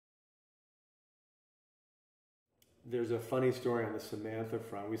there's a funny story on the Samantha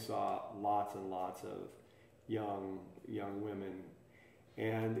front. We saw lots and lots of young women,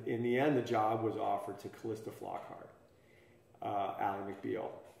 and in the end, the job was offered to Callista Flockhart, Ally McBeal.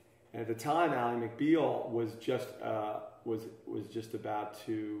 And at the time, Ally McBeal was just about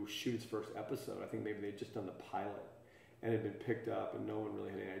to shoot its first episode. I think maybe they'd just done the pilot, and it had been picked up, and no one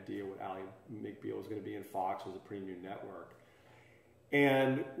really had any idea what Ally McBeal was going to be. And Fox was a pretty new network,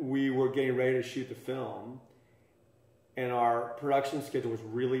 and we were getting ready to shoot the film. And our production schedule was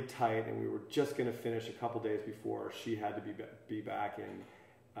really tight, and we were just going to finish a couple days before she had to be back and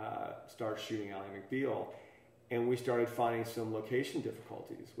start shooting Ally McBeal. And we started finding some location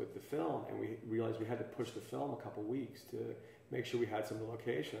difficulties with the film, and we realized we had to push the film a couple weeks to make sure we had some of the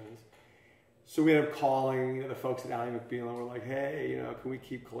locations. So we ended up calling the folks at Ally McBeal, and we're like, hey, can we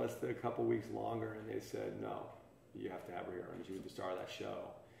keep Callista a couple weeks longer? And they said, no, you have to have her here, and she was the star of that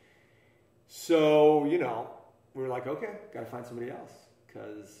show. So, we were like, okay, got to find somebody else,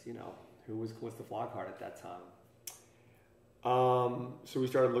 because, who was Callista Flockhart at that time? So we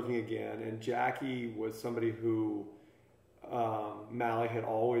started looking again, and Jackie was somebody who Mally had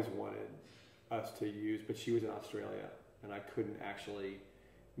always wanted us to use, but she was in Australia, and I couldn't actually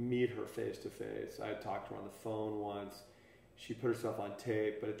meet her face to face. I had talked to her on the phone once. She put herself on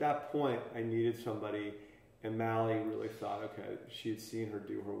tape, but at that point, I needed somebody. And Mally really thought, okay, she had seen her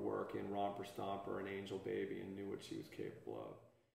do her work in Romper Stomper and Angel Baby and knew what she was capable of.